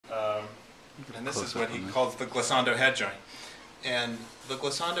and this is what he calls the glissando head joint. And the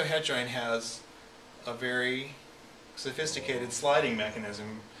glissando head joint has a very sophisticated sliding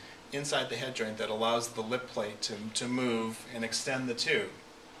mechanism inside the head joint that allows the lip plate to move and extend the tube.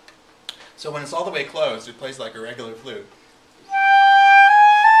 So when it's all the way closed, it plays like a regular flute.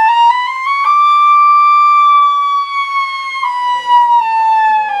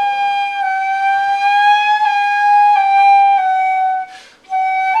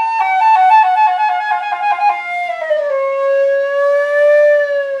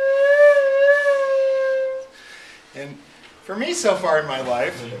 And for me so far in my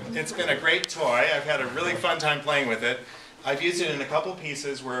life, it's been a great toy. I've had a really fun time playing with it. I've used it in a couple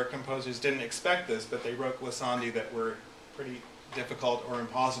pieces where composers didn't expect this, but they wrote glissandi that were pretty difficult or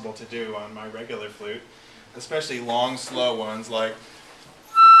impossible to do on my regular flute, especially long, slow ones like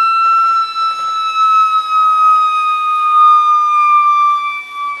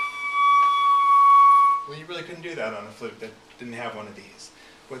well, you really couldn't do that on a flute that didn't have one of these.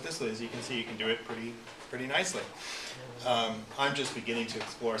 With this flute, as you can see, you can do it pretty nicely. I'm just beginning to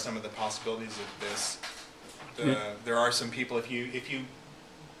explore some of the possibilities of this. There are some people, if you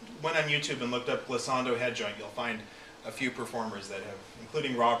went on YouTube and looked up glissando head joint, you'll find a few performers that have,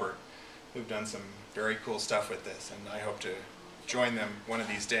 including Robert, who've done some very cool stuff with this, and I hope to join them one of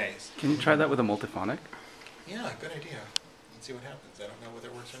these days. Can you try that with a multiphonic? Yeah, good idea. Let's see what happens. I don't know whether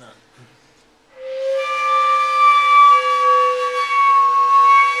it works or not.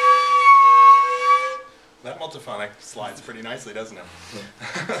 That multiphonic slides pretty nicely, doesn't it?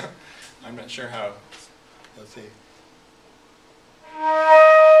 I'm not sure how. Let's see.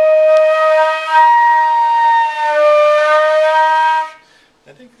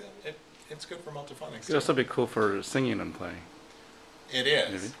 I think it's good for multiphonics. It'd also be cool for singing and playing. It is.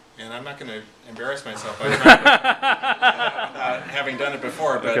 Maybe. And I'm not going to embarrass myself by having done it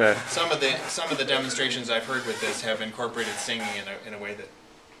before, but okay. some of the demonstrations I've heard with this have incorporated singing in a way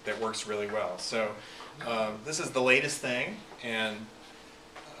that works really well. So this is the latest thing, and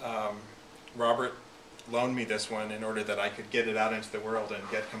Robert loaned me this one in order that I could get it out into the world and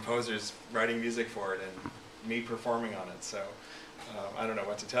get composers writing music for it and me performing on it. So I don't know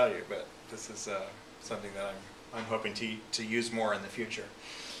what to tell you, but this is something that I'm hoping to use more in the future.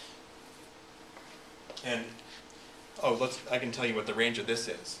 And I can tell you what the range of this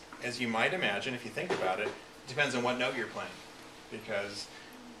is. As you might imagine, if you think about it, it depends on what note you're playing, because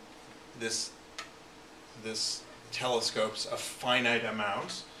this telescopes a finite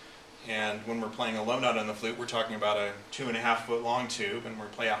amount, and when we're playing a low note on the flute, we're talking about a 2.5 foot long tube, and when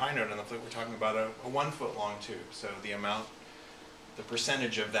we play a high note on the flute, we're talking about a 1 foot long tube. So the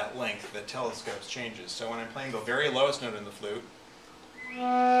percentage of that length that telescopes changes. So when I'm playing the very lowest note on the flute,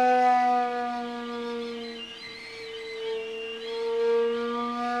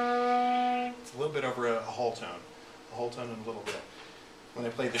 it's a little bit over a whole tone and a little bit. When I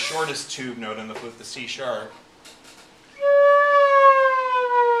play the shortest tube note on the flute, the C sharp,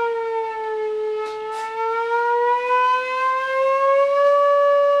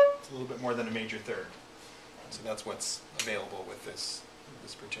 it's a little bit more than a major third. So that's what's available with this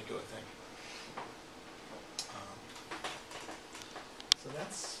particular thing. So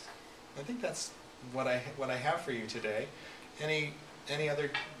I think that's what I have for you today. Any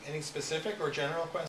specific or general questions?